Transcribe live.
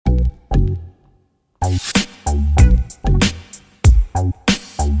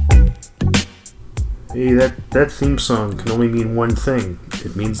Hey, that theme song can only mean one thing.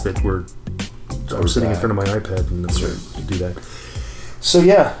 It means that I'm sitting in front of my iPad and that's right to do that. So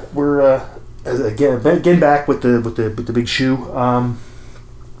yeah, we're again back with the big shoe.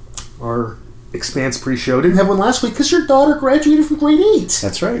 Our Expanse pre-show. Didn't have one last week because your daughter graduated from grade 8.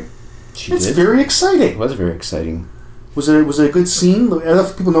 That's right. It's very exciting. It was very exciting. Was it a good scene? I don't know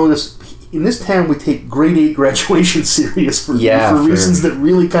if people know this. In this town, we take grade 8 graduation serious for reasons that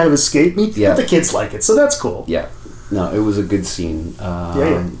really kind of escape me. Yeah. But the kids like it, so that's cool. Yeah. No, it was a good scene.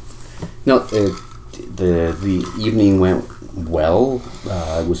 No, the evening went well.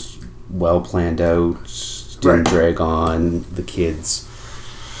 It was well planned out. Didn't drag on. The kids.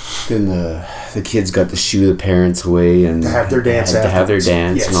 Then the kids got to shoo the parents away and to have their dance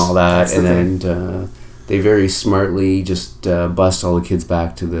and all that, and then they very smartly just bust all the kids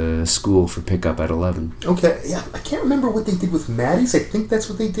back to the school for pickup at 11. Okay, yeah, I can't remember what they did with Maddie's. I think that's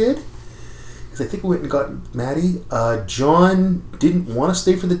what they did. Because I think we went and got Maddie. John didn't want to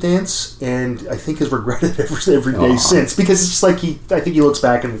stay for the dance, and I think has regretted it every day since. Because it's just like I think he looks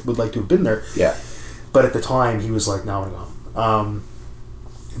back and would like to have been there. Yeah. But at the time, he was like, no, I'm going to go.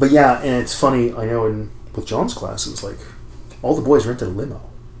 But yeah, and it's funny, I know with John's class, it was like, all the boys rented a limo.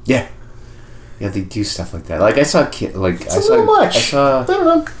 Yeah. Yeah, they do stuff like that. Like, I saw It's a little much. I don't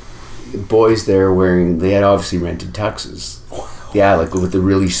know. Boys there they had obviously rented tuxes. Wow. Yeah, like with the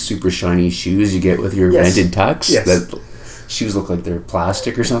really super shiny shoes you get with your rented tux. Yes. That shoes look like they're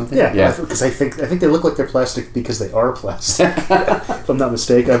plastic or something. Yeah. Because I think they look like they're plastic because they are plastic. If I'm not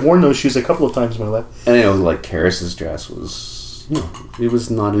mistaken. I've worn those shoes a couple of times in my life. And I know, like, Karis's dress was... it was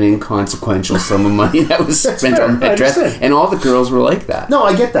not an inconsequential sum of money that was spent on that dress. And all the girls were like that. No,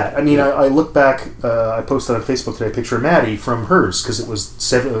 I get that. I mean, I look back, I posted on Facebook today a picture of Maddie from hers, because it was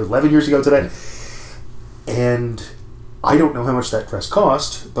 11 years ago today. And I don't know how much that dress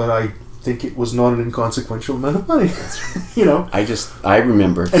cost, but I think it was not an inconsequential amount of money. I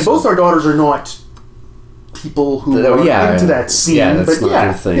remember. And both our daughters are not people who are into that scene. Yeah, that's not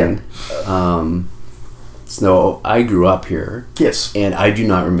their thing. Yeah. So I grew up here. Yes. And I do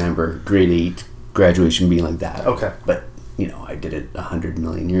not remember grade 8 graduation being like that. Okay. But, I did it 100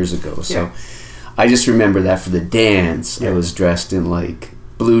 million years ago. So I just remember that for the dance, I was dressed in like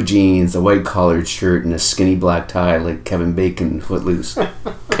blue jeans, a white collared shirt, and a skinny black tie like Kevin Bacon Footloose.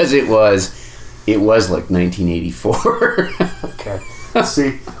 Because it was like 1984. Okay.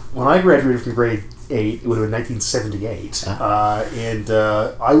 See, when I graduated from grade 8, it would have been 1978, and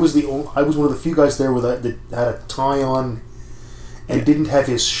I was one of the few guys there that had a tie on, and didn't have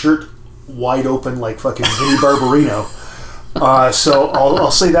his shirt wide open like fucking Vinnie Barbarino. So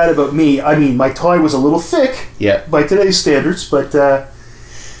I'll say that about me. I mean, my tie was a little thick, by today's standards, but a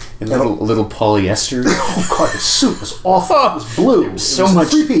little polyester. Oh god, the suit was awful. It was blue. It was so much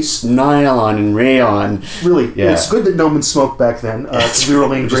 3-piece nylon and rayon. Really, it's good that no one smoked back then. We were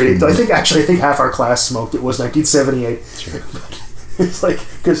only in grade 8. I think half our class smoked. It was 1978. That's right. It's like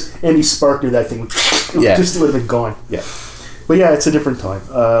because any spark near that thing would just would have been gone. Yeah. But yeah, it's a different time.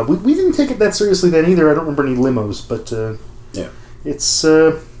 We didn't take it that seriously then either. I don't remember any limos, but it's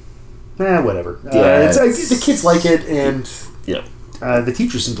whatever. The kids like it, and the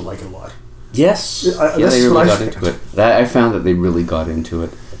teachers seem to like it a lot. Yes. They really got into it. I found that they really got into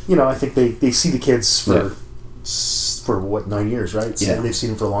it. I think they see the kids for 9 years, right? So they've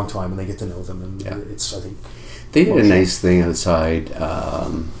seen them for a long time, and they get to know them, and it's, I think... They did a nice thing outside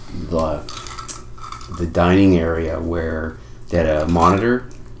the dining area where they had a monitor,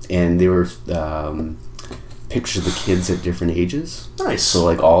 and they were pictures of the kids at different ages. Nice. So,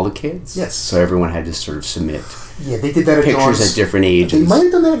 like, all the kids. Yes. So everyone had to sort of submit. Yeah, they did that at pictures John's. At different ages. They might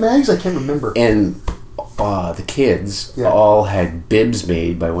have done that at Maggie's, I can't remember. And the kids all had bibs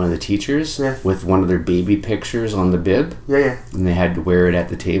made by one of the teachers with one of their baby pictures on the bib. Yeah. And they had to wear it at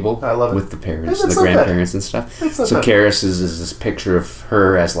the table with the parents and the grandparents and stuff. So Karis is this picture of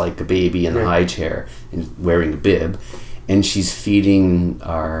her as like a baby in the high chair and wearing a bib. And she's feeding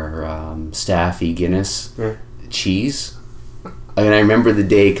our Staffy Guinness cheese. I mean, I remember the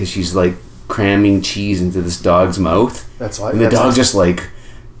day because she's like cramming cheese into this dog's mouth. And the dog's just like...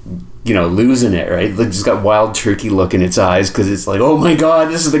 losing it, right? Like, just got wild turkey look in its eyes because it's like, oh my god,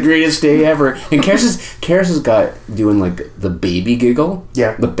 this is the greatest day ever. And Karis has got doing like the baby giggle,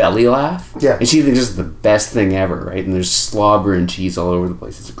 the belly laugh, and she thinks it's the best thing ever, right? And there's slobber and cheese all over the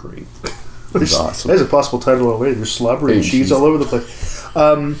place. It's great. It's awesome. That's a possible title already. There's slobber and cheese all over the place.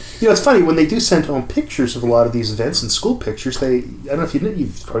 It's funny when they do send home pictures of a lot of these events and school pictures. I don't know if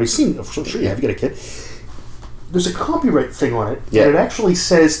you've already seen. I'm sure you have. You got a kid. There's a copyright thing on it. And it actually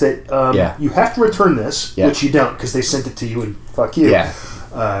says that you have to return this, which you don't because they sent it to you and fuck you.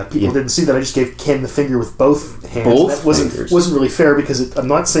 People didn't see that I just gave Ken the finger with both hands. Both that wasn't really fair because I'm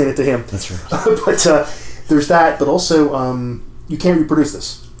not saying it to him. That's right. But there's that. But also, you can't reproduce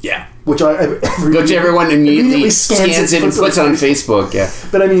this. Yeah. Which everyone immediately scans it and puts on Facebook. Yeah.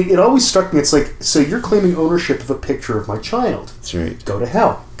 But I mean, it always struck me. It's like, so you're claiming ownership of a picture of my child. That's right. Go to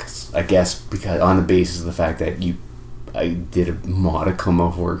hell. I guess because on the basis of the fact that I did a modicum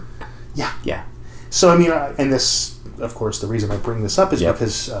of work. Yeah. Yeah. So I mean, and this, of course, the reason I bring this up is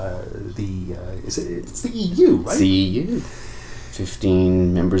because it's the EU, right? It's the EU.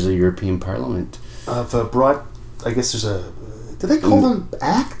 15 members of the European Parliament have brought. I guess there's a. Do they call them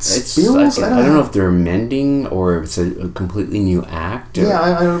acts? Bills? I don't know if they're amending or if it's a completely new act.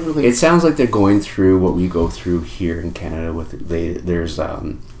 I don't really. It sounds like they're going through what we go through here in Canada. There's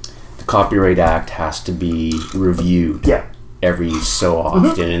the Copyright Act has to be reviewed. Yeah. Every so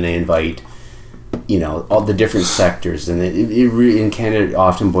often, and they invite, all the different sectors, and it really, in Canada, it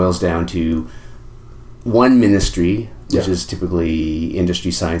often boils down to one ministry, which is typically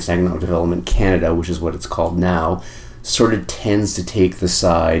Industry, Science, and Economic Development Canada, which is what it's called now, sort of tends to take the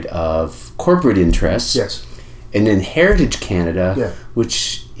side of corporate interests. Yes. And then Heritage Canada,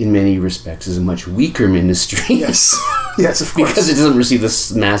 which in many respects is a much weaker ministry. Yes. Yes, of course. Because it doesn't receive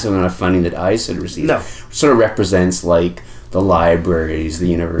this massive amount of funding that ISID receives. No. Sort of represents like the libraries, the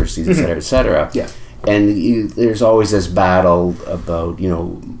universities, et cetera, et cetera. Yeah. And there's always this battle about,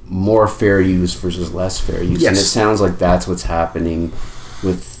 more fair use versus less fair use. Yes. And it sounds like that's what's happening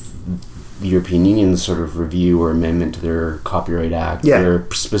with the European Union's sort of review or amendment to their Copyright Act. Yeah.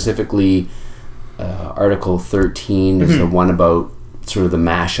 They're specifically Article 13 is the one about sort of the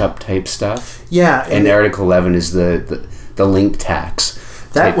mashup type stuff. Yeah. And Article 11 is the link tax.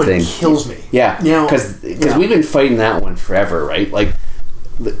 That one thing. Kills me. Yeah. Because we've been fighting that one forever, right? Like,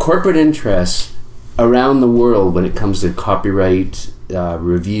 the corporate interests around the world when it comes to copyright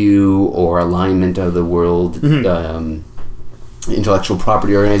review or alignment of the world intellectual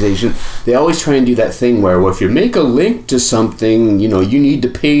property organization, they always try and do that thing where, well, if you make a link to something, you need to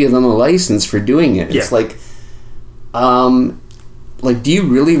pay them a license for doing it. It's like, do you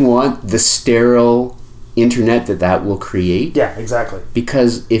really want the sterile internet that will create? Yeah, exactly.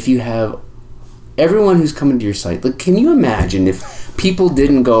 Because if you have everyone who's coming to your site, like, can you imagine if people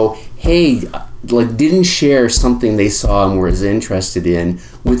didn't go, hey, didn't share something they saw and were interested in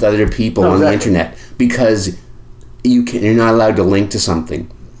with other people on the internet because you're not allowed to link to something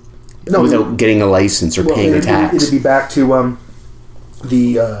without getting a license or paying a tax. It'd be back to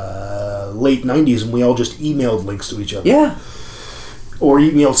the late 90s when we all just emailed links to each other. Yeah. Or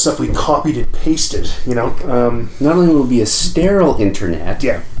emailed stuff we copied and pasted, Not only will it be a sterile internet,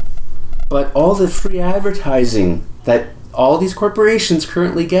 but all the free advertising that all these corporations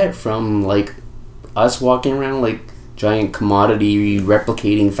currently get from, like, us walking around like giant commodity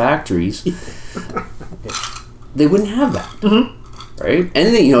replicating factories, they wouldn't have that. Right?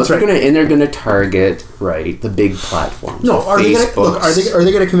 And then, they're gonna target, right, the big platforms. No, are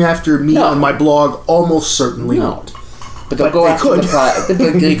they gonna come after me on my blog? Almost certainly not. But they'll go after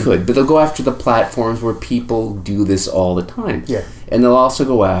they could, but they'll go after the platforms where people do this all the time. Yeah. And they'll also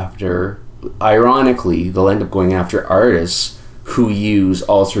go after, ironically, they'll end up going after artists who use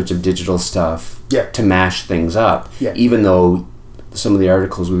all sorts of digital stuff to mash things up. Yeah. Even though some of the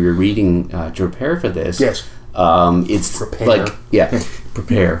articles we were reading to prepare for this, it's prepare. Like,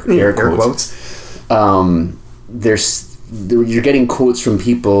 prepare, air quotes. You're getting quotes from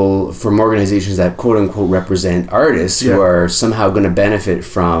people, from organizations that quote unquote represent artists who are somehow going to benefit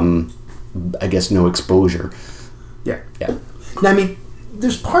from, I guess, no exposure. Yeah. Now, I mean,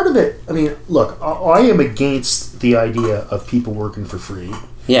 there's part of it. I mean, look, I am against the idea of people working for free.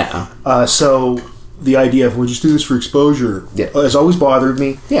 Yeah. So the idea of we'll just do this for exposure has always bothered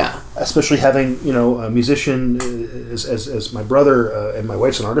me. Yeah. Especially having a musician as my brother and my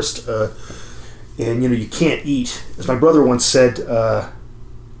wife's an artist. And you can't eat, as my brother once said,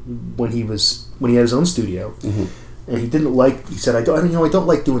 when he had his own studio, and he didn't like. He said, "I don't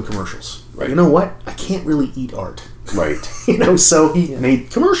like doing commercials. Right. You know what? I can't really eat art. Right. So he made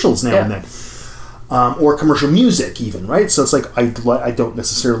commercials now and then, or commercial music even. Right. So it's like I don't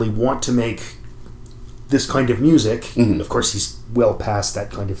necessarily want to make this kind of music. Of course, he's well past that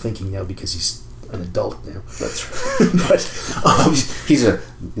kind of thinking now because he's an adult now. That's right. But he's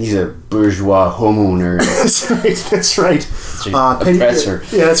a bourgeois homeowner. That's right. Professor.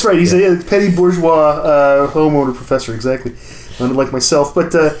 That's right. He's a petty bourgeois homeowner professor. Exactly. Unlike myself,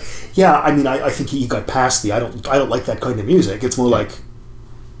 but I mean, I think he got past the I don't like that kind of music. It's more like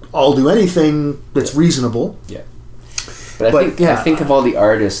I'll do anything that's reasonable. Yeah. But I think of all the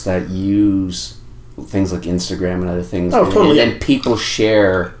artists that use things like Instagram and other things. Oh, totally. And people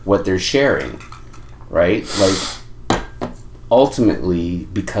share what they're sharing, right? Like, ultimately,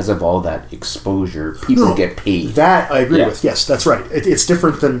 because of all that exposure, people get paid. That I agree with. Yes, that's right. It's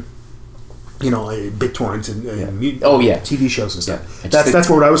different than, BitTorrent and TV shows and stuff. That's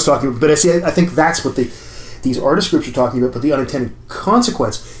what I was talking about. But I think that's what these artist groups are talking about. But the unintended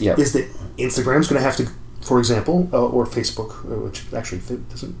consequence is that Instagram's going to have to, for example, or Facebook, which actually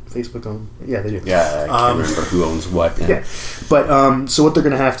doesn't Facebook own? Yeah, they do. Yeah, I can't remember who owns what now. Yeah, but so what they're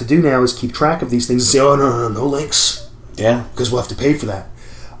going to have to do now is keep track of these things and say, oh no links. Yeah, because we'll have to pay for that.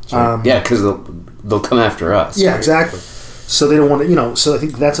 Right. Because they'll come after us. Yeah, right? Exactly. So they don't want to, so I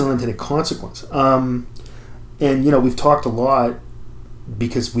think that's an unintended consequence. And we've talked a lot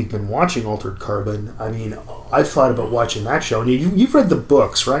because we've been watching Altered Carbon. I mean, I've thought about watching that show, and you've read the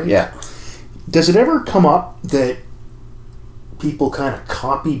books, right? Yeah. Does it ever come up that people kind of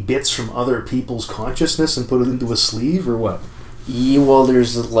copy bits from other people's consciousness and put it into a sleeve, or what? Yeah, well,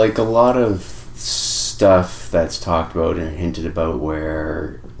 there's like a lot of stuff that's talked about and hinted about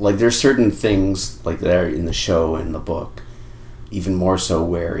where, like, there's certain things like that are in the show and the book, even more so,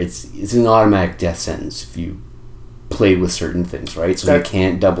 where it's an automatic death sentence if you play with certain things, right? So you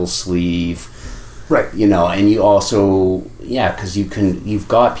can't double sleeve. Right. And you also, because you've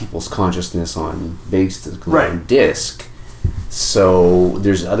got people's consciousness on on disk. So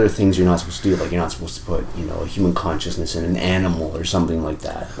there's other things you're not supposed to do, like you're not supposed to put, a human consciousness in an animal or something like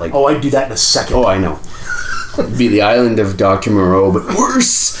that. Like, I'd do that in a second. Oh, I know. It'd be the island of Dr. Moreau, but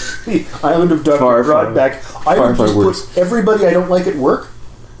worse. The island of Dr. Broadback. I would just put everybody I don't like at work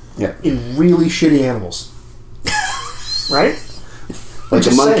in really shitty animals. Right? Like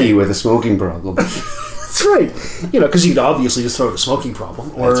a monkey with a smoking problem. That's right. Because you could obviously just throw out a smoking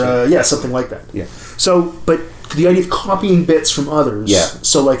problem. Or, something like that. Yeah. So, but the idea of copying bits from others. Yeah.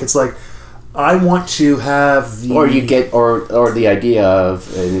 So, like, it's like, I want to have the... Or you get... Or the idea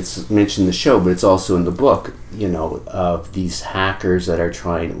of... And it's mentioned in the show, but it's also in the book, of these hackers that are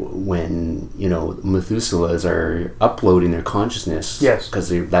trying... When, Methuselahs are uploading their consciousness. Yes. Because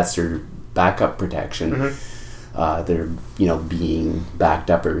that's their backup protection. Mm-hmm. They're being backed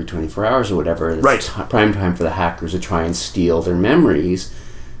up every 24 hours or whatever. It's right. Prime time for the hackers to try and steal their memories,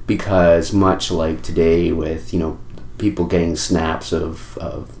 because much like today with people getting snaps of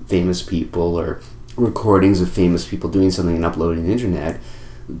famous people or recordings of famous people doing something and uploading to the internet,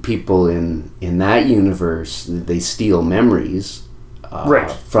 people in that universe, they steal memories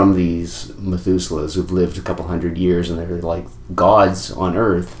from these Methuselahs who've lived a couple hundred years and they're like gods on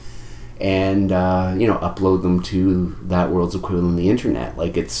Earth. And upload them to that world's equivalent of the internet.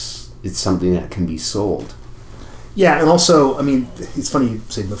 Like it's something that can be sold. Yeah, and also, I mean, it's funny you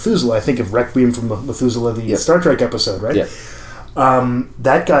say Methuselah. I think of Requiem from Methuselah, the Star Trek episode, right? Yeah.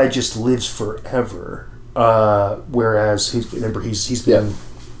 That guy just lives forever. Whereas he's been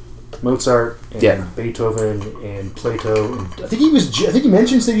Mozart and Beethoven and Plato. And I think he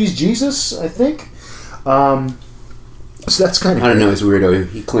mentions that he's Jesus. I think. So that's kind of... I don't know, he's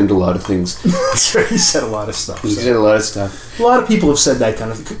weirdo. He claimed a lot of things. He said a lot of stuff. He said a lot of stuff. A lot of people have said that kind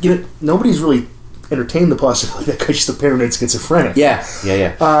of thing. Nobody's really entertained the possibility that guy's just a paranoid schizophrenic. Yeah.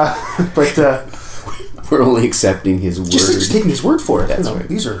 But... We're only accepting his word. Just taking his word for it. That's right.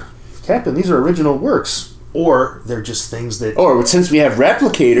 These are original works. Or they're just things that... Or since we have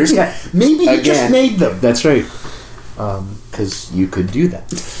replicators... Yeah, maybe he just made them. That's right. Because you could do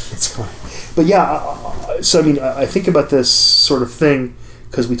that. It's fine. But so I mean, I think about this sort of thing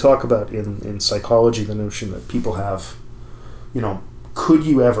because we talk about in psychology the notion that people have, could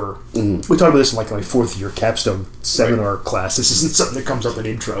you ever... Mm-hmm. We talk about this in like my 4th year capstone seminar class. This isn't something that comes up in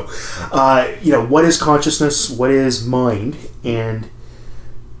intro. What is consciousness? What is mind? And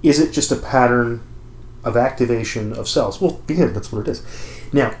is it just a pattern of activation of cells? Well, yeah, that's what it is.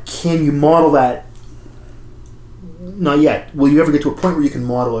 Now, can you model that? Not yet. Will you ever get to a point where you can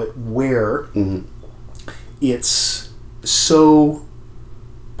model it where it's so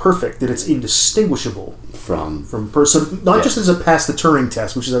perfect that it's indistinguishable from person? Not just as a pass the Turing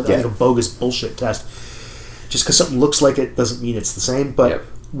test, which is a bogus bullshit test. Just because something looks like it doesn't mean it's the same. But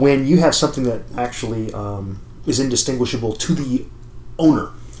when you have something that actually is indistinguishable to the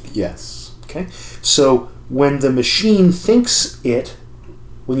owner. Yes. Okay. So when the machine thinks it.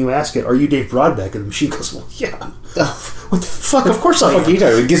 When you ask it, are you Dave Broadbeck? And the machine goes, well, yeah. What the fuck? Of course I am.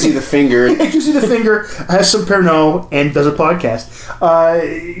 It gives you the finger. It gives you the finger, has some Pernod, and does a podcast.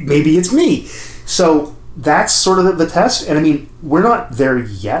 Maybe it's me. So that's sort of the test. And I mean, we're not there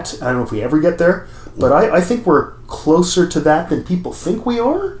yet. I don't know if we ever get there. But I think we're closer to that than people think we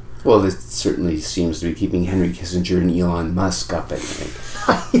are. Well, this certainly seems to be keeping Henry Kissinger and Elon Musk up at night.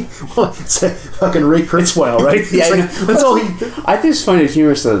 Well, it's fucking Ray Kurzweil, right? Yeah, that's all he... I just find it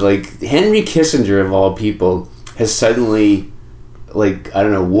humorous that, like, Henry Kissinger, of all people, has suddenly, like, I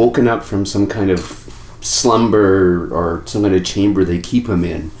don't know, woken up from some kind of slumber or some kind of chamber they keep him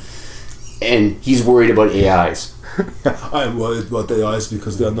in, and he's worried about AIs. I'm worried about AIs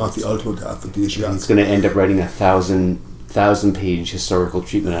because they're not the ultimate aphrodisiac. He's going to end up writing a 1,000-page historical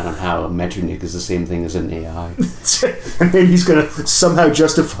treatment on how a Metternich is the same thing as an AI. And then he's going to somehow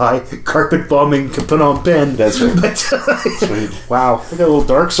justify carpet bombing Phnom Penh. That's right. That's right. Wow. I got a little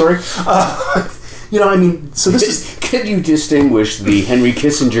dark, sorry. I mean, so this is... Could you distinguish the Henry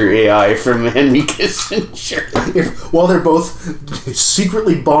Kissinger AI from Henry Kissinger? While they're both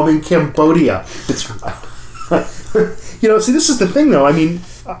secretly bombing Cambodia. See, this is the thing, though. I mean,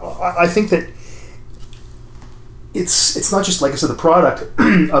 I think that it's not just, like I said, the product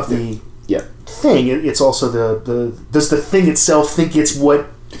of the thing. It's also the does the thing itself think it's what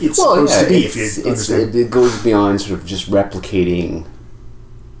it's supposed to be? If you understand, it goes beyond sort of just replicating.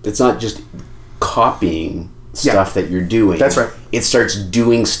 It's not just copying stuff that you're doing. That's right. It starts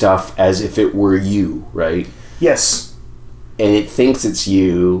doing stuff as if it were you, right? Yes. And it thinks it's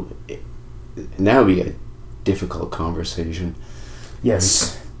you. And that would be a difficult conversation.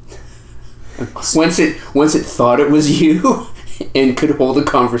 Yes. Once it thought it was you and could hold a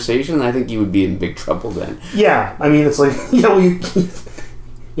conversation, I think you would be in big trouble then. Yeah, I mean, it's like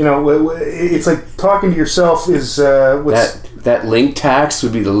it's like talking to yourself is that link tax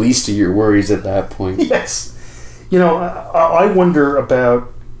would be the least of your worries at that point. Yes. I wonder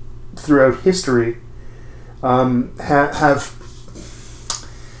about throughout history, have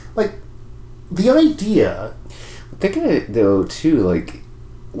like the idea. Think of it though too. Like,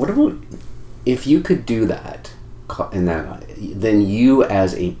 what about if you could do that, and then you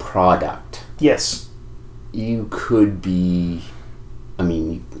as a product? Yes. You could be. I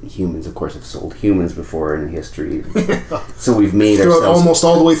mean, humans, of course, have sold humans before in history, so we've made ourselves almost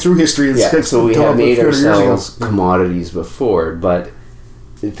all the way through history. So we have made ourselves commodities before. But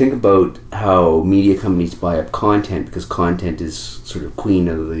think about how media companies buy up content, because content is sort of queen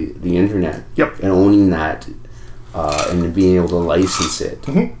of the internet. Yep. And owning that and being able to license it.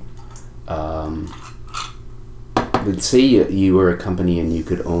 Mm-hmm. But say you were a company and you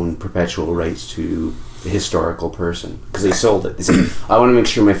could own perpetual rights to the historical person because they sold it. They said, I want to make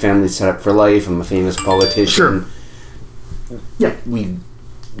sure my family's set up for life. I'm a famous politician. Sure. Yeah. We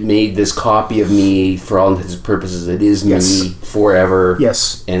made this copy of me for all intents and purposes. It is yes. me forever.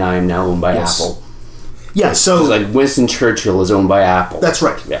 Yes. And I am now owned by Apple. Yeah, so... like Winston Churchill is owned by Apple. That's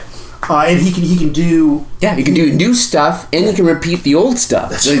right. Yeah. And he can do... Yeah, he can do new stuff, and he can repeat the old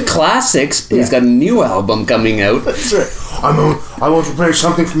stuff. That's the classics, and he's got a new album coming out. That's right. I want to play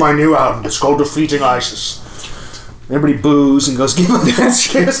something from my new album. It's called Defeating ISIS. Everybody boos and goes, give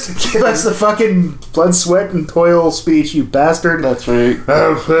us the fucking blood, sweat, and toil speech, you bastard. That's right.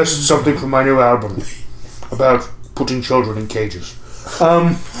 This is something from my new album about putting children in cages.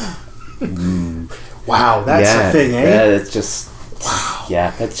 Wow, that's the thing, eh? Yeah, that's just... Wow.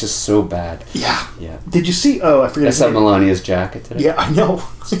 Yeah, that's just so bad. Yeah. Yeah. Did you see... Oh, I forget. I saw Melania's jacket today. Yeah, I know.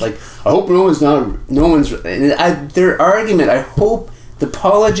 It's like, I hope no one's... Their argument, I hope the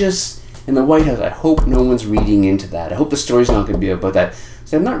apologists in the White House, I hope no one's reading into that. I hope the story's not going to be about that.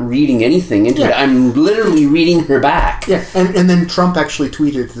 So I'm not reading anything into it. I'm literally reading her back. Yeah, and then Trump actually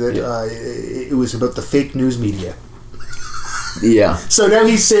tweeted that it was about the fake news media. Yeah. So now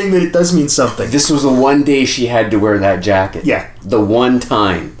he's saying that it does mean something. This was the one day she had to wear that jacket. Yeah. The one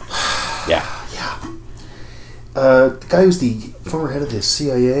time. Yeah. Yeah. The guy who's the former head of the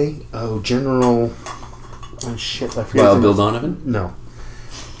CIA, General... Oh, shit, I forget. Bill Donovan? No.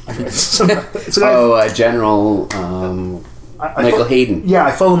 General... Michael Hayden. Yeah,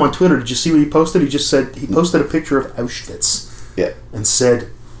 I follow him on Twitter. Did you see what he posted? He posted a picture of Auschwitz. Yeah. And said,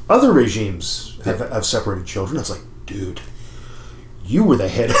 other regimes have separated children. I was like, dude... You were the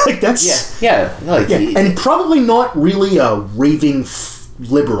head. Like that's and probably not really a raving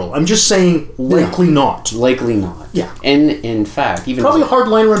liberal. I'm just saying, likely not. Likely not. Yeah. And in fact, even probably a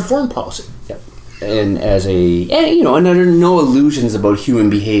hardliner on foreign policy. Yeah. And as under no illusions about human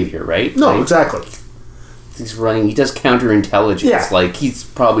behavior, right? No, exactly. He's running. He does counterintelligence. Yeah. Like he's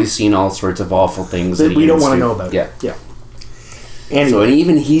probably seen all sorts of awful things that we don't want to know about. Yeah. Yeah. Anyway. And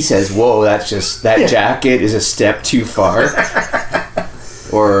even he says, "Whoa, that's just jacket is a step too far."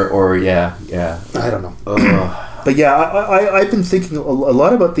 Or I don't know. But yeah, I've been thinking a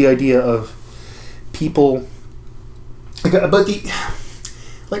lot about the idea of people, about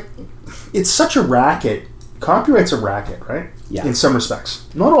it's such a racket. Copyright's a racket, right? Yeah. In some respects,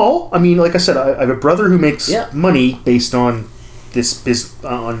 not all. I mean, like I said, I have a brother who makes money based on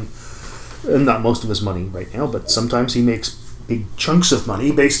not most of his money right now, but sometimes he makes big chunks of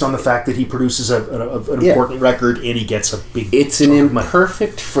money based on the fact that he produces an important record and he gets a big. It's an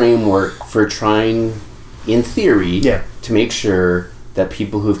imperfect framework for trying, in theory, to make sure that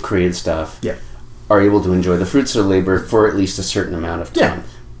people who've created stuff are able to enjoy the fruits of their labor for at least a certain amount of time,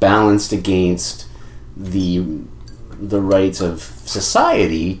 balanced against the rights of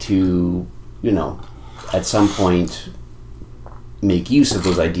society to, at some point make use of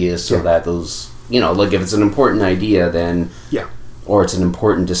those ideas so that those, like if it's an important idea, then or it's an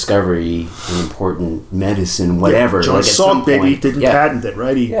important discovery, an important medicine, whatever. John Salk, baby, didn't patent it,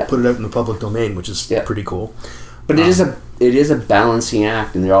 right? He put it out in the public domain, which is pretty cool. But it is a balancing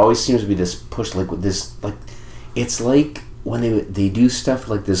act, and there always seems to be this push, like with this, like it's like when they do stuff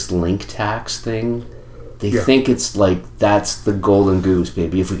like this link tax thing. They think it's like that's the golden goose,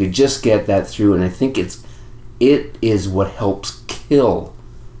 baby. If we could just get that through, and I think it is what helps kill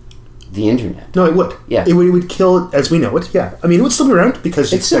the internet. No, it would. Yeah, it would kill it as we know it. Yeah, I mean, it would still be around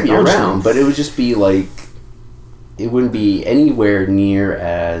because it's still be around, but it would just be like it wouldn't be anywhere near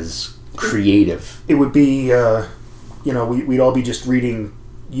as creative. It would be, we'd all be just reading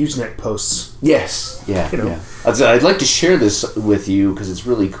Usenet posts. Yes. Yeah. I'd like to share this with you because it's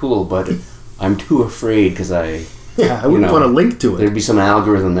really cool, but I'm too afraid because I wouldn't want to link to it. There'd be some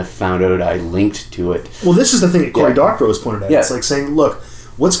algorithm that found out I linked to it. Well, this is the thing that Cory Doctorow has pointed out. Yeah. It's like saying, look,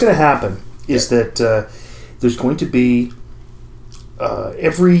 what's going to happen is that there's going to be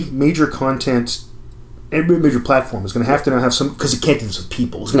every major content, every major platform is going to have to now have some, because it can't do this with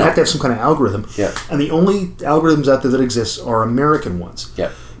people, it's going to have some kind of algorithm. Yeah. And the only algorithms out there that exist are American ones.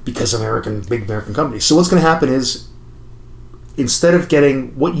 Yeah. Because big American companies. So what's going to happen is, instead of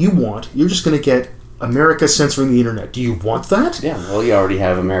getting what you want, you're just going to get America censoring the internet. Do you want that? Yeah, well, you already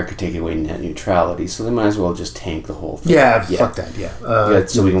have America taking away net neutrality, so they might as well just tank the whole thing. Yeah, fuck that,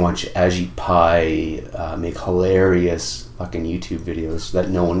 so we can watch Ajit Pai make hilarious fucking YouTube videos that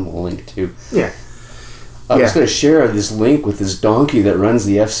no one will link to. Yeah. I was going to share this link with this donkey that runs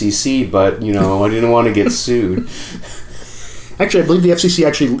the FCC, but, I didn't want to get sued. Actually, I believe the FCC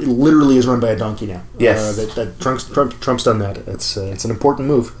actually literally is run by a donkey now. Yes. That Trump's done that. It's an important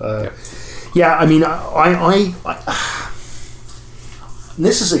move. Yeah, I mean, I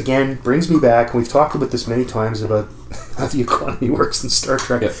this is, again, brings me back, and we've talked about this many times, about how the economy works in Star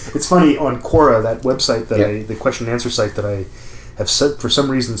Trek. Yep. It's funny, on Quora, that website, the question and answer site that I have for some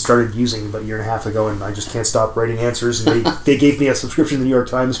reason started using about a year and a half ago, and I just can't stop writing answers, and they gave me a subscription to the New York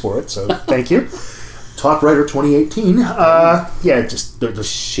Times for it, so thank you. Top Writer 2018. Just there's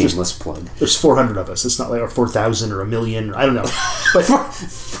shameless plug. There's 400 of us. It's not like, or 4,000 or a million. I don't know. But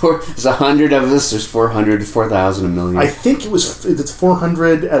there's 100 of us. There's 400, 4,000, a million. I think it's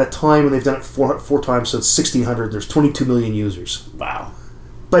 400 at a time, and they've done it four times, so it's 1,600. There's 22 million users. Wow.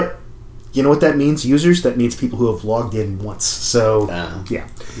 But you know what that means? Users. That means people who have logged in once. So yeah.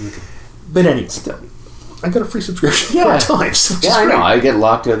 Okay. But anyway. I got a free subscription to New York Times. I know. I get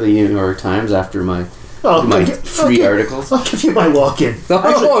locked out of the New York Times after my free articles. I'll give you my login.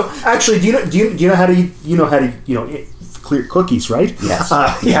 Actually, do you know how to clear cookies, right? Yes.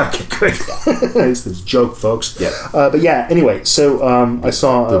 Okay, good. It's this joke, folks. Yeah. But yeah. Anyway, so I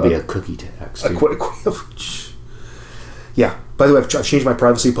saw there'll be a cookie tax. Yeah. By the way, I've changed my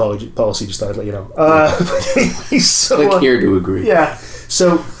privacy policy. Just thought I'd let you know. Click here to agree. Yeah.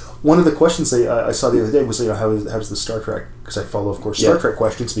 So. One of the questions I saw the other day was, how does the Star Trek, because I follow, of course, Star Trek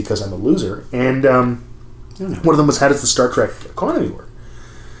questions because I'm a loser, and one of them was, how does the Star Trek economy work?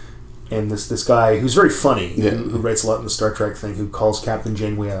 And this guy, who's very funny, who writes a lot in the Star Trek thing, who calls Captain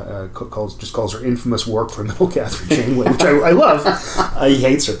Janeway, calls her infamous warp criminal, Catherine Janeway, which I love. He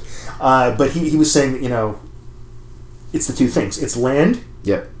hates her. But he was saying that, it's the two things. It's land.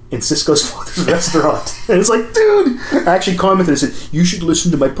 Yep. In Cisco's father's restaurant. And it's like, dude, I actually commented and said, you should listen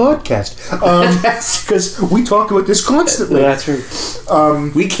to my podcast. Because we talk about this constantly. That's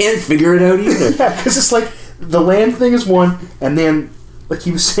right. We can't figure it out either. Yeah, because it's like, the land thing is one, and then, like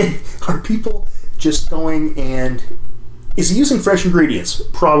he was saying, are people just going and... Is he using fresh ingredients?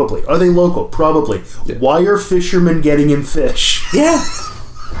 Probably. Are they local? Probably. Yeah. Why are fishermen getting him fish? Yeah.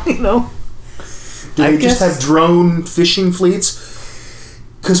 Do they just have drone fishing fleets?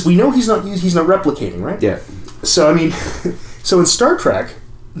 Because we know he's not replicating, right? Yeah. So, I mean, in Star Trek,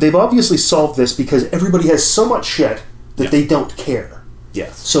 they've obviously solved this because everybody has so much shit that they don't care.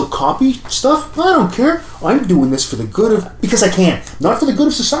 Yes. So copy stuff? I don't care. I'm doing this for the good of... Because I can. Not for the good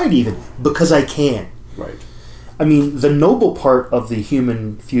of society even. Because I can. Right. I mean, the noble part of the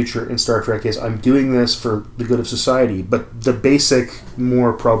human future in Star Trek is I'm doing this for the good of society. But the basic,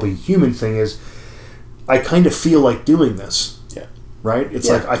 more probably human thing is I kind of feel like doing this. Yeah. right? It's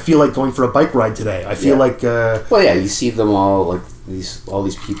like, I feel like going for a bike ride today. I feel like... you see them all, like, all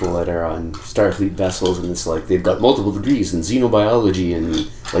these people that are on Starfleet vessels, and it's like they've got multiple degrees in xenobiology and,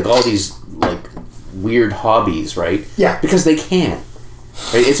 like, all these, like, weird hobbies, right? Yeah. Because they can.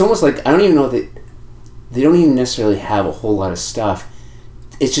 Right? It's almost like, I don't even know that... They don't even necessarily have a whole lot of stuff.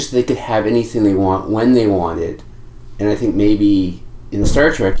 It's just they could have anything they want when they want it. And I think maybe in the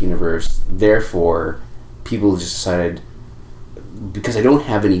Star Trek universe, therefore, people just decided, because I don't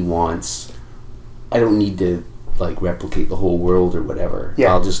have any wants, I don't need to, like, replicate the whole world or whatever.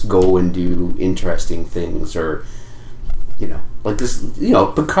 Yeah. I'll just go and do interesting things, or, you know, like this, you know,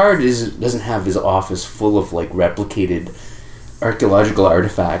 Picard doesn't have his office full of, like, replicated archaeological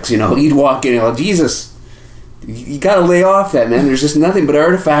artifacts. You know, you'd walk in and go, Jesus, you gotta lay off that, man. There's just nothing but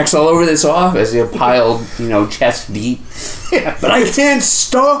artifacts all over this office. You have piled, you know, chest deep. Yeah, but I can't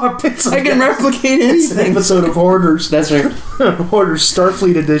stop. I can replicate anything. It's an episode of Hoarders. That's right. Hoarders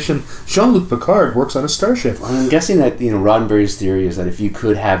Starfleet Edition. Jean-Luc Picard works on a starship. I'm guessing that, you know, Roddenberry's theory is that if you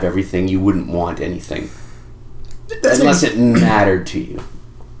could have everything, you wouldn't want anything. Unless it mattered to you.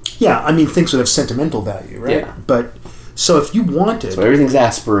 Yeah, I mean, things would have sentimental value, right? Yeah. But, so if you wanted... So everything's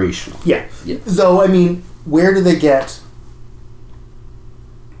aspirational. Yeah. Though, I mean... Where do they get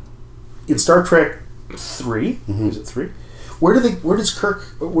in Star Trek 3? Mm-hmm. Is it 3? Where does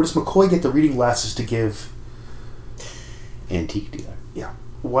McCoy get the reading glasses to give? Antique dealer. Yeah.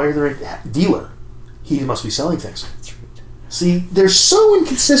 Why are there dealer? He must be selling things. That's right. See, they're so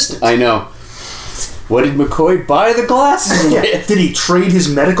inconsistent. I know. What did McCoy buy the glasses with? Yeah. Did he trade his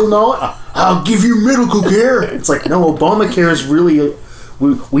medical knowledge? I'll give you medical care. It's like, no, Obamacare is really...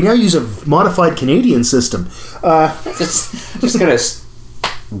 We now use a modified Canadian system. Just gotta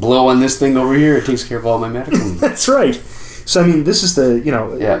blow on this thing over here. It takes care of all my medical needs. That's right. So, I mean, this is the, you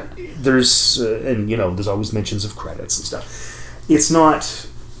know... Yeah. There's... and, you know, there's always mentions of credits and stuff. It's not...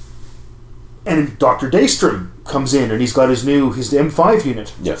 And Dr. Daystrom comes in, and he's got his M5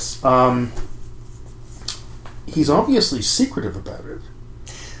 unit. Yes. He's obviously secretive about it.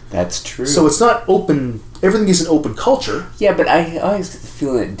 That's true. So it's not open... Everything is an open culture. Yeah, but I always get the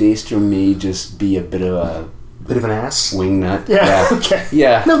feeling that Daystrom may just be a bit of a... Bit of an ass? Wingnut. Yeah, okay.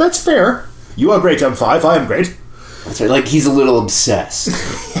 Yeah. No, that's fair. You are great, M5. I am great. That's right. Like, he's a little obsessed.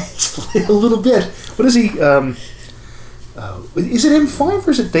 A little bit. What is he... is it M5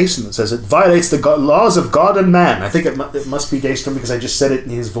 or is it Daystrom that says it violates the laws of God and man? I think it must be Daystrom because I just said it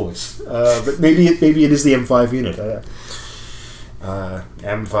in his voice. But maybe it is the M5 unit.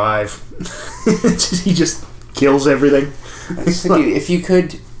 M5. He just kills everything. If you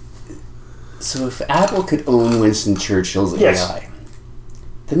could... So if Apple could own Winston Churchill's AI,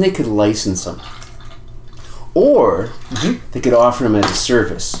 then they could license him. Or they could offer him as a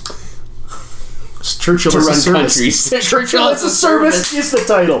service. Churchill as a service. Countries. Churchill as a service is the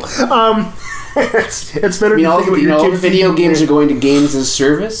title. It's better than all the video games are going to games as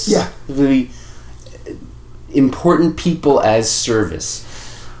service? Yeah. The important people as service.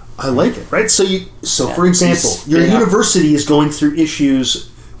 I like it, right? So for example, your university is going through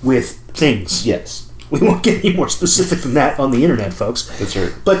issues with things. Yes. We won't get any more specific than that on the internet, folks. That's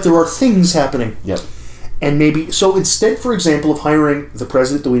right. But there are things happening. Yep. And maybe, so instead, for example, of hiring the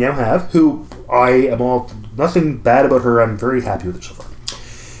president that we now have, who nothing bad about her, I'm very happy with her so far.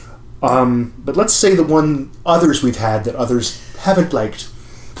 But let's say the others we've had that others haven't liked.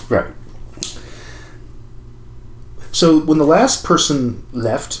 Right. So when the last person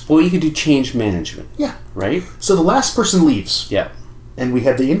left... Well, you could do change management. Yeah. Right? So the last person leaves. Yeah. And we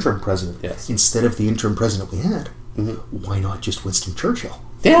have the interim president. Yes. Instead of the interim president we had, why not just Winston Churchill?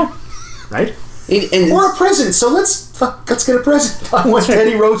 Yeah. Right? Or a president. So let's get a president. I want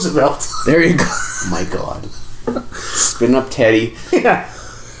Teddy Roosevelt. There you go. Oh my God. Spin up Teddy. Yeah.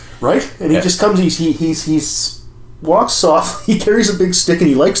 Right? And he just comes, he's walks soft, he carries a big stick, and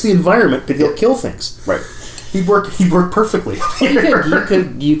he likes the environment, but he'll kill things. Right. He'd work perfectly.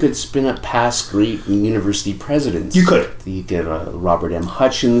 You could spin up past great university presidents. You could. You get Robert M.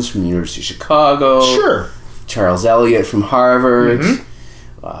 Hutchins from the University of Chicago. Sure. Charles Eliot from Harvard.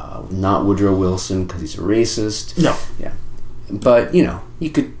 Not Woodrow Wilson because he's a racist. No. Yeah. But, you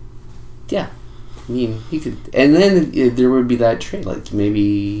could... Yeah. I mean, you could... And then there would be that trade. Like,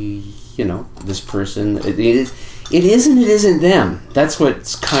 maybe, this person... It isn't them. That's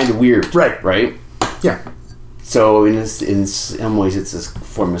what's kind of weird. Right. Right? Yeah. So in some ways it's a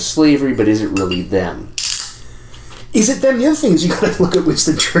form of slavery, but is it really them? Is it them? The other thing is you got to look at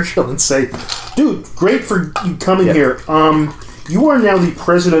Winston Churchill and say, dude, great for you coming here. You are now the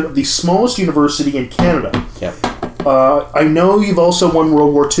president of the smallest university in Canada. Yeah. I know you've also won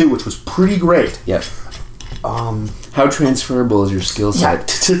World War II, which was pretty great. Yeah. How transferable is your skill set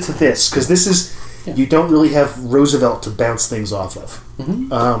to this? Because this is you don't really have Roosevelt to bounce things off of.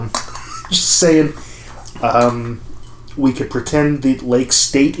 Just saying, we could pretend the Lake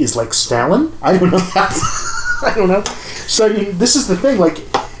State is like Stalin. I don't know. I don't know. So this is the thing. Like,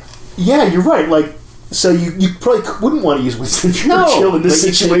 yeah, you're right. Like, so you probably wouldn't want to use Winston Churchill in this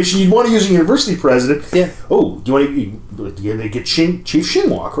situation. You'd want to use a university president. Yeah. Oh, do you want to get Chief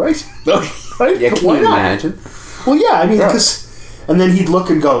Shinwalk, right? Right? Yeah, can you imagine? Well, yeah. I mean, because and then he'd look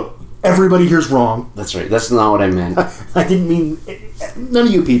and go, "Everybody here's wrong." That's right. That's not what I meant. I didn't mean none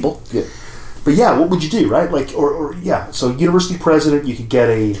of you people. Yeah. But yeah, what would you do, right? Like, or so university president, you could get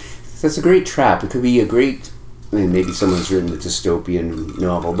a. That's a great trap. It could be a great. I mean, maybe someone's written a dystopian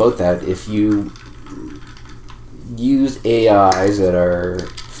novel about that. If you use AIs that are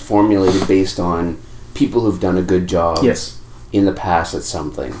formulated based on people who've done a good job in the past at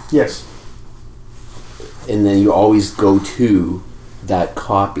something. Yes. And then you always go to that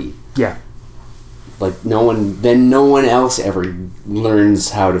copy. Yeah. Like no one else ever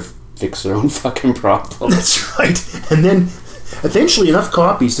learns how to fix their own fucking problem. That's right. And then eventually enough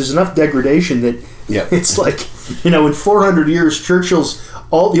copies, there's enough degradation that it's like, in 400 years, Churchill's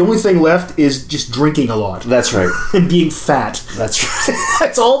the only thing left is just drinking a lot. That's right. And being fat. That's right.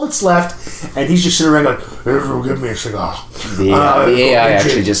 That's all that's left. And he's just sitting around going, give me a cigar. The AI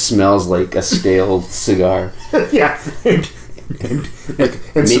actually just smells like a stale cigar. Yeah. And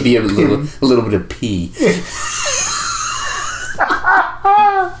maybe a little bit of pee.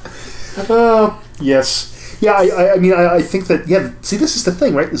 Yes. Yeah, I mean, I think that, see, this is the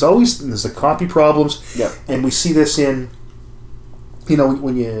thing, right? There's the copy problems. Yeah. And we see this in,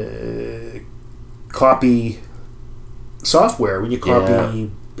 when you copy software, when you copy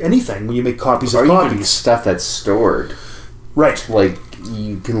anything, when you make copies of copies. Even stuff that's stored. Right. Like,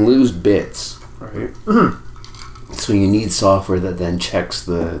 you can lose bits. Right. Mm-hmm. So you need software that then checks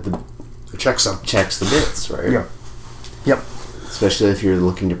the bits, right? Yeah. Yep. Especially if you're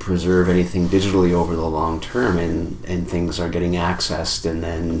looking to preserve anything digitally over the long term and things are getting accessed and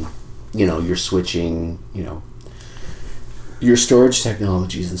then, you're switching, your storage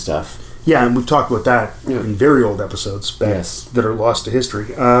technologies and stuff. Yeah, and we've talked about that in very old episodes that are lost to history.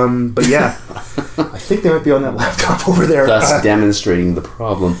 But yeah, I think they might be on that laptop over there. Thus demonstrating the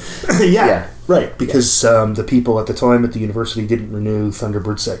problem. Yeah, right, because the people at the time at the university didn't renew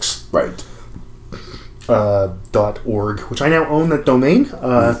Thunderbird 6. Right. .org, which I now own that domain.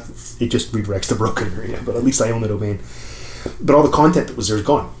 It just redirects the broken area, but at least I own the domain. But all the content that was there is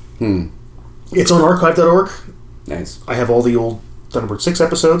gone. It's on archive.org. Nice. I have all the old Thunderbird 6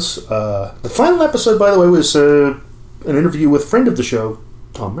 episodes. The final episode, by the way, was an interview with friend of the show,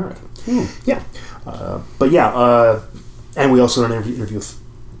 Tom Merritt. Yeah. And we also had an interview with,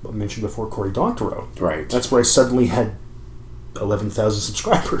 I mentioned before, Cory Doctorow. Right. That's where I suddenly had 11,000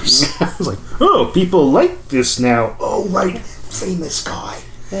 subscribers. I was like, oh, people like this now. Oh, right, famous guy.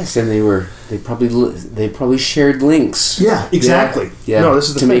 Yes, and they probably shared links. Yeah, exactly. Yeah. No, this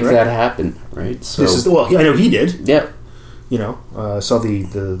is the to thing, make right? that happen, right? So I know he did. Yeah. Saw the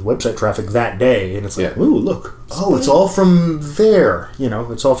website traffic that day, and it's like, ooh, look. Oh, it's all from there.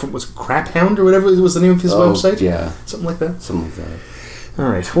 It's all from, Crap Hound or whatever was the name of his website? Yeah. Something like that. Something like that. All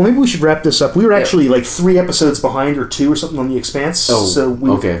right. Well, maybe we should wrap this up. We were actually like 3 episodes behind or 2 or something on The Expanse. So we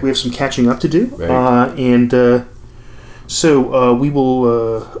have some catching up to do. Right. So we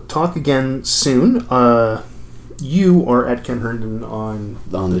will talk again soon. You are at Ken Herndon on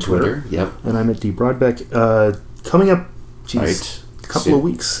the Twitter. Yep. And I'm at D. Broadbeck. Coming up, a couple of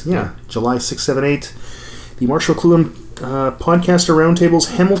weeks. Yeah. July 6, 7, 8. The Marshall McLuhan Podcaster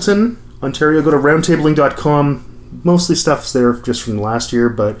Roundtables, Hamilton, Ontario. Go to roundtabling.com. Mostly stuff's there just from last year,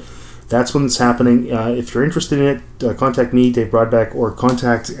 but that's when it's happening. If you're interested in it, contact me, Dave Broadbeck, or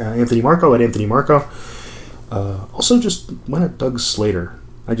contact Anthony Marco at Anthony Marco. Also, just why not Doug Slater?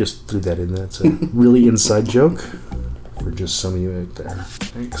 I just threw that in. That's a really inside joke for just some of you out there.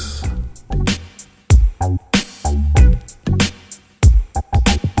 Thanks.